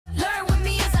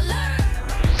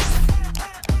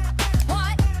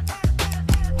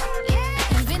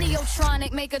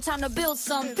maker, time to build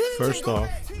some. First off,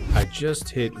 I just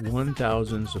hit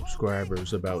 1,000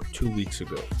 subscribers about 2 weeks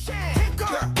ago.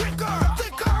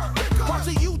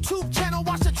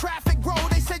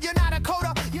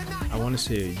 I want to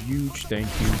say a huge thank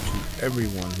you to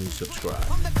everyone who subscribed.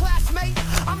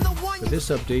 For this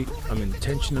update, I'm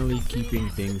intentionally keeping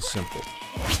things simple.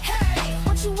 Hey,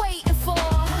 what you waiting for?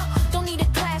 Don't need a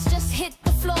class, just hit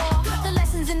the floor. The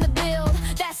lessons in the build,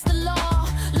 that's the law.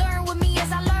 Learn with me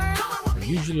as I learn. I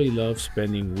usually love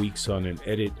spending weeks on an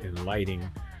edit and lighting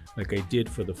like I did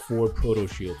for the Ford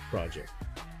ProtoShield project.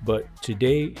 But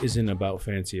today isn't about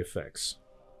fancy effects.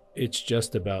 It's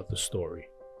just about the story.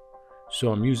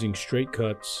 So I'm using straight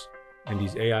cuts and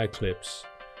these AI clips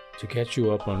to catch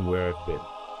you up on where I've been.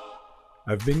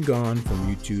 I've been gone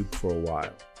from YouTube for a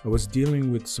while. I was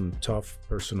dealing with some tough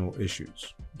personal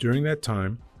issues. During that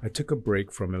time, I took a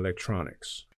break from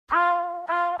electronics.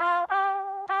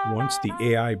 Once the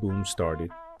AI boom started,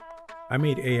 I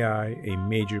made AI a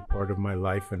major part of my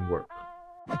life and work.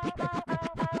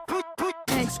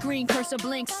 Screen cursor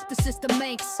blinks, the system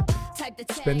makes.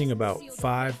 Spending about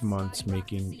 5 months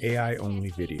making AI-only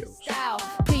videos.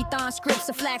 Python scripts,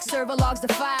 the Flask server logs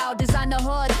the file. Design the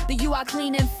hood, the UI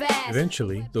clean and fast.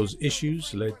 Eventually, those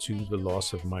issues led to the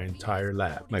loss of my entire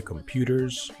lab. My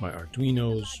computers, my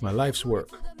Arduinos, my life's work.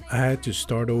 I had to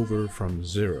start over from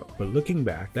zero. But looking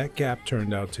back, that gap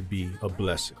turned out to be a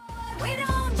blessing. We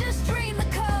don't just stream the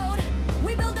code,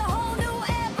 we build a whole new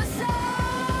episode.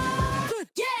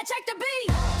 Yeah, check the beat.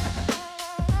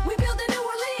 We build a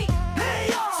new elite.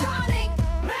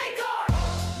 VideotronicMaker.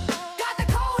 Got the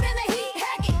code and the heat,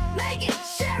 hack it, make it,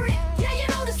 share it. Yeah, you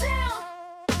know the sound.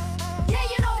 Yeah,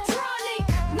 you know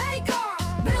VideotronicMaker.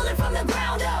 Build it from the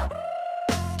ground up.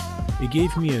 It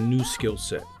gave me a new skill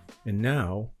set. And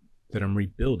now that I'm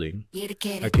rebuilding,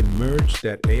 I can merge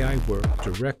that AI work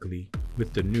directly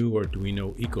with the new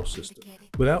Arduino ecosystem.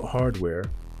 Without hardware,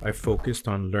 I focused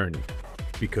on learning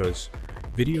because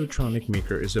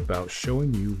VideotronicMaker is about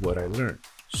showing you what I learned.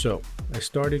 So I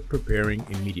started preparing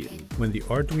immediately. When the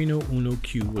Arduino Uno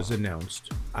Q was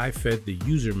announced, I fed the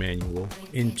user manual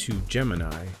into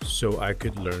Gemini so I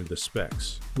could learn the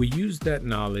specs. We used that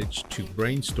knowledge to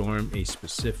brainstorm a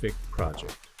specific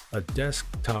project. A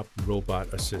desktop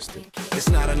robot assistant. It's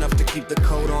not enough to keep the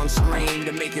code on screen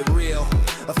to make it real.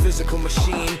 A physical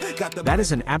machine got the... That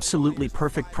is an absolutely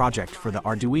perfect project for the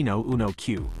Arduino Uno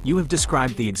Q. You have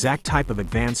described the exact type of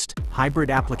advanced, hybrid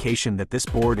application that this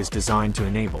board is designed to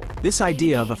enable. This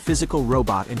idea of a physical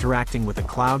robot interacting with a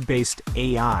cloud-based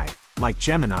AI like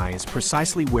Gemini is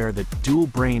precisely where the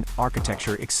dual-brain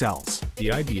architecture excels.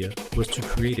 The idea was to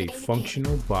create a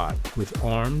functional bot with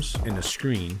arms and a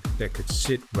screen that could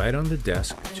sit right on the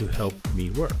desk to help me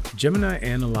work. Gemini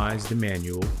analyzed the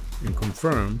manual and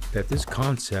confirmed that this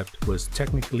concept was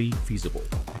technically feasible.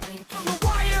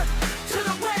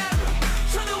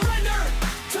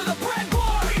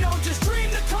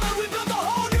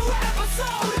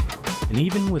 And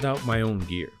even without my own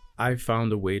gear, I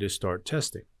found a way to start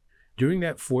testing. During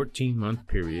that 14-month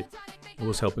period, I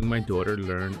was helping my daughter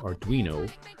learn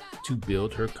Arduino to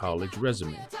build her college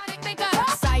resume.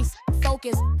 Precise,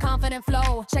 focus, confident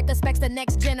flow. Check the specs, the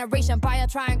next generation.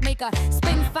 VideotronicMaker,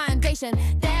 spin foundation.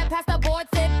 Dad past the board,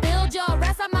 said build your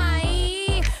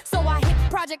resume. So I hit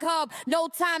Project Hub, no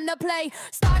time to play.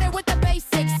 Started with the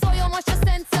basics, soil moisture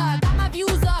sensor. Got my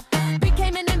views up,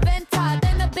 became an inventor.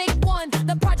 Then the big one,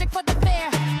 the project for the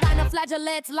fair.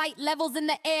 Flagellates, light levels in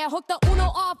the air. Hook the Uno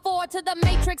R4 to the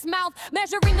matrix mouth.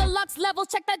 Measuring the lux levels,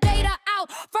 check the data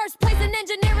out. First place in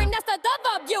engineering, that's the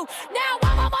of you. Now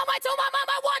I'm on my two,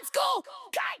 my one school.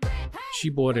 She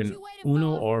bought an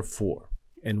Uno R4,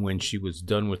 and when she was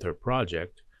done with her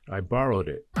project, I borrowed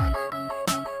it.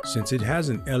 Since it has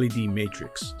an LED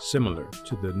matrix similar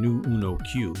to the new Uno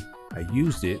Q, I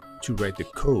used it to write the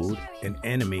code and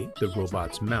animate the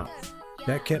robot's mouth.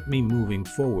 That kept me moving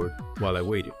forward while I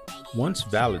waited. Once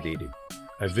validated,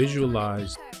 I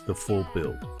visualized the full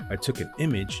build. I took an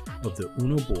image of the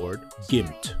Uno board,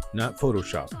 gimped, not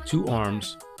Photoshop, 2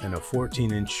 arms and a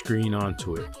 14-inch screen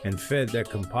onto it, and fed that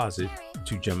composite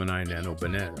to Gemini Nano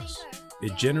Bananas.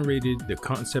 It generated the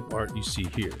concept art you see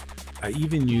here. I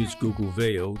even used Google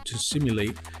Veo to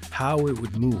simulate how it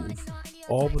would move,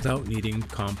 all without needing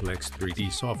complex 3D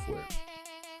software.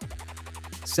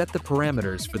 Set the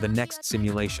parameters for the next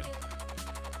simulation.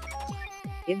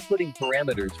 Inputting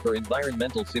parameters for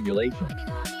environmental simulation.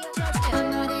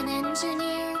 I'm not an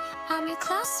engineer, I'm your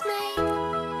classmate.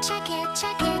 Check it,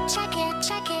 check it, check it,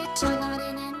 check it. I'm not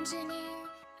an engineer,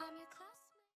 I'm your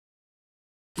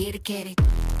classmate. Get it.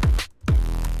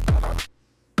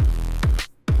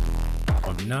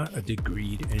 I'm not a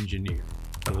degreed engineer.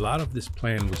 A lot of this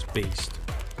plan was based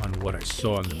on what I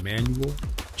saw in the manual,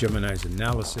 Gemini's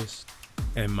analysis,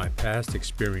 and my past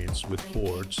experience with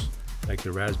boards like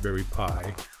the Raspberry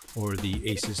Pi or the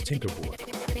Asus Tinkerboard.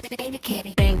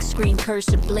 Bank screen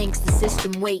cursor blinks, the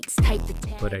system waits, type the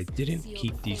text. But I didn't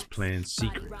keep these plans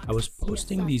secret. I was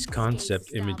posting these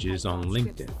concept images on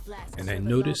LinkedIn, and I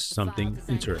noticed something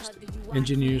interesting.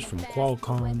 Engineers from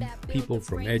Qualcomm, people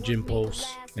from Edge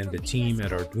Impulse, and the team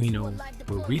at Arduino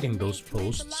were reading those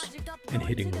posts and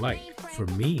hitting like. For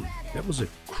me, that was a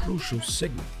crucial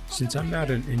signal. Since I'm not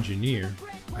an engineer,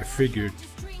 I figured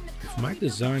if my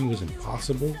design was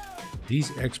impossible,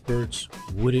 these experts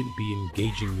wouldn't be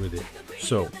engaging with it.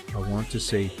 So I want to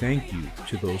say thank you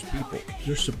to those people.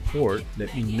 Your support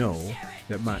let me know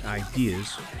that my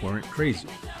ideas weren't crazy.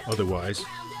 Otherwise,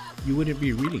 you wouldn't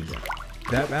be reading them.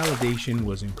 That validation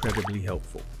was incredibly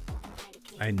helpful.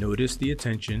 I noticed the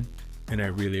attention and I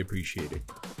really appreciate it.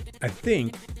 I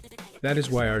think that is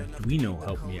why Arduino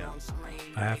helped me out.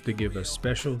 I have to give a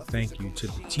special thank you to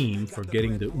the team for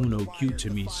getting the Uno Q to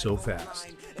me so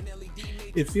fast.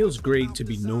 It feels great to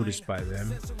be noticed by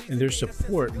them, and their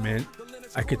support meant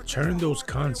I could turn those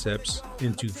concepts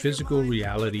into physical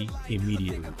reality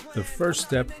immediately. The first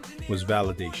step was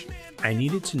validation. I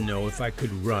needed to know if I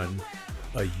could run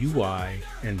a UI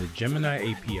and the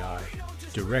Gemini API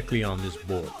directly on this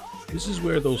board. This is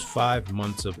where those 5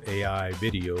 months of AI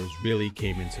videos really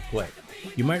came into play.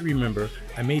 You might remember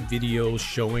I made videos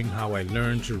showing how I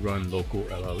learned to run local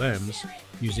LLMs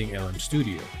using LM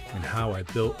Studio and how I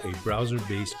built a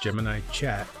browser-based Gemini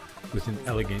chat with an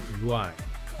elegant UI.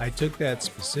 I took that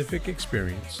specific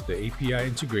experience, the API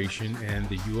integration and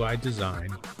the UI design,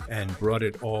 and brought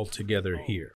it all together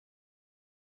here.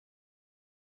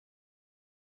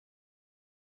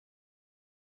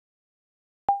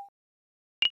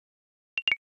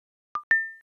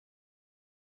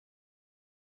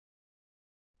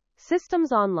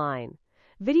 Systems Online.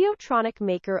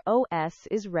 VideotronicMaker OS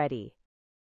is ready.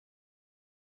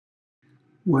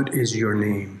 What is your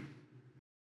name?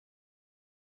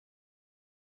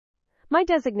 My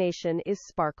designation is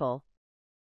Sparkle.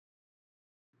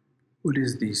 What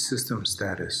is the system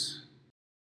status?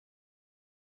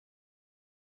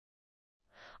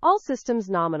 All systems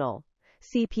nominal.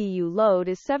 CPU load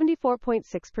is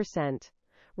 74.6%.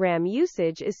 RAM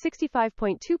usage is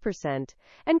 65.2%,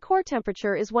 and core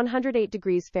temperature is 108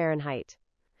 degrees Fahrenheit.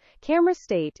 Camera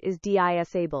state is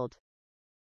disabled.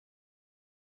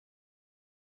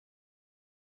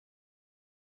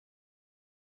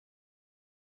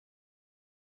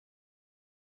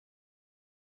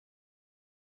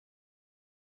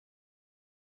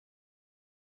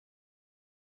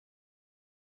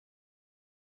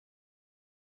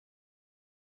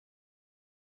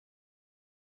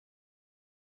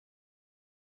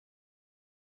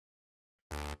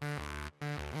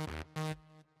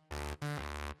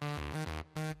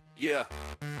 Yeah.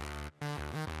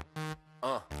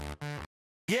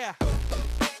 Yeah.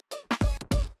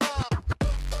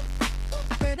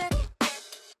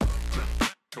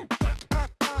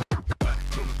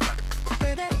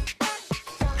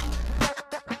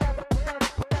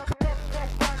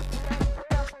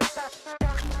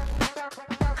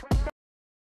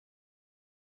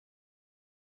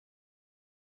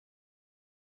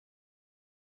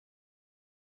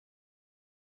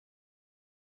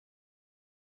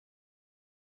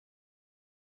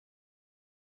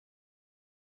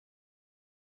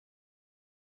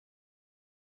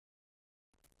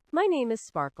 My name is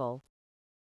Sparkle.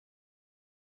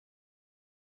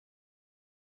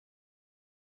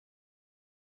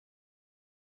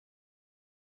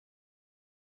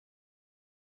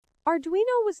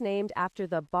 Arduino was named after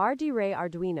the Bar di Re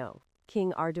Arduino,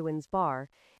 King Arduin's bar,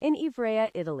 in Ivrea,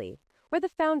 Italy, where the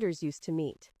founders used to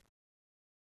meet.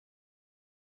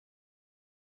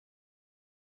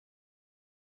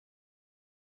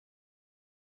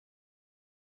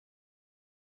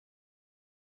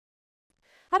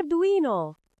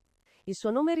 Arduino! Il suo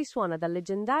nome risuona dal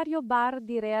leggendario Bar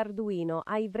di Re Arduino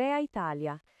a Ivrea,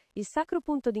 Italia, il sacro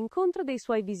punto d'incontro dei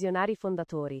suoi visionari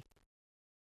fondatori.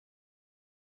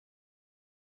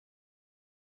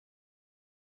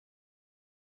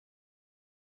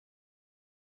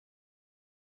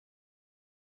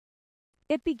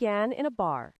 It began in a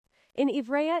bar, in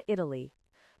Ivrea, Italy.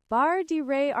 Bar di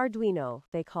Re Arduino,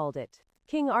 they called it,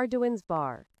 King Arduin's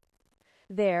bar.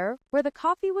 There, where the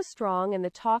coffee was strong and the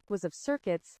talk was of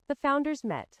circuits, the founders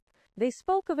met. They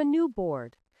spoke of a new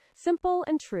board, simple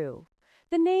and true.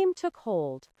 The name took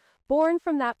hold, born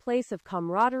from that place of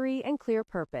camaraderie and clear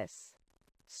purpose.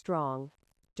 Strong,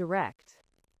 direct.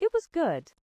 It was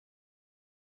good.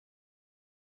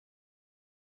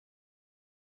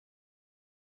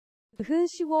 分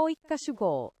子合一化主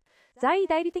語、在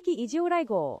代理的異常来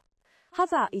号、ハ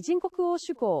ザ異人国王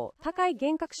主語、高い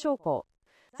幻覚証拠、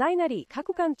在なり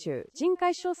各間中、人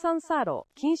海小三サーロ、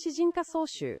禁止人化総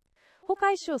集、保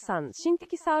海小三、心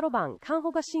的サーロ版、看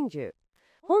保が真珠、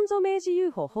本祖明治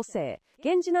遊歩補正、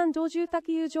現時南上住宅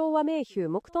友情和名風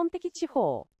木遁的地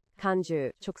方、漢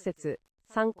中、直接、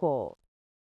参考。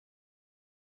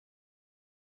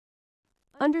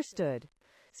Understood.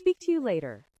 Speak to you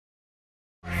later.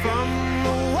 From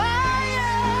the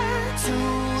wire to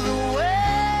the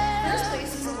web. First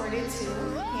place is awarded to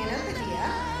Hannah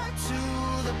Padilla. To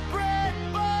the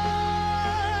breadboard.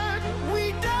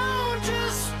 We don't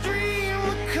just stream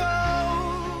a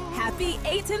code. Happy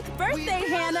 18th birthday,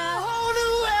 Hannah! Whole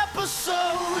new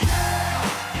episode.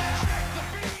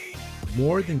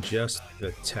 More than just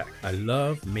the tech, I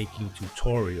love making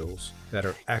tutorials that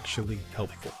are actually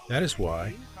helpful. That is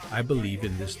why I believe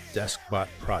in this DeskBot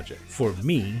project. For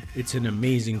me, it's an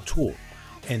amazing tool,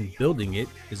 and building it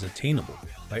is attainable.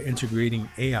 By integrating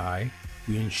AI,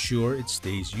 we ensure it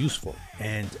stays useful,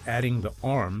 and adding the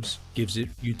arms gives it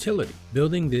utility.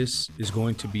 Building this is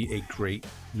going to be a great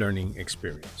learning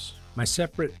experience. My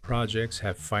separate projects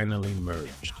have finally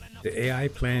merged. The AI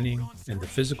planning and the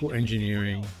physical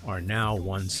engineering are now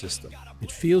one system.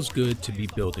 It feels good to be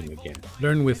building again.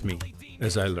 Learn with me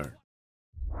as I learn.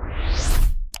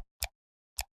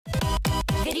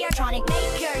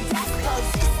 VideotronicMaker, desktop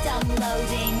system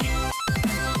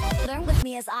loading. Learn with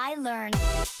me as I learn.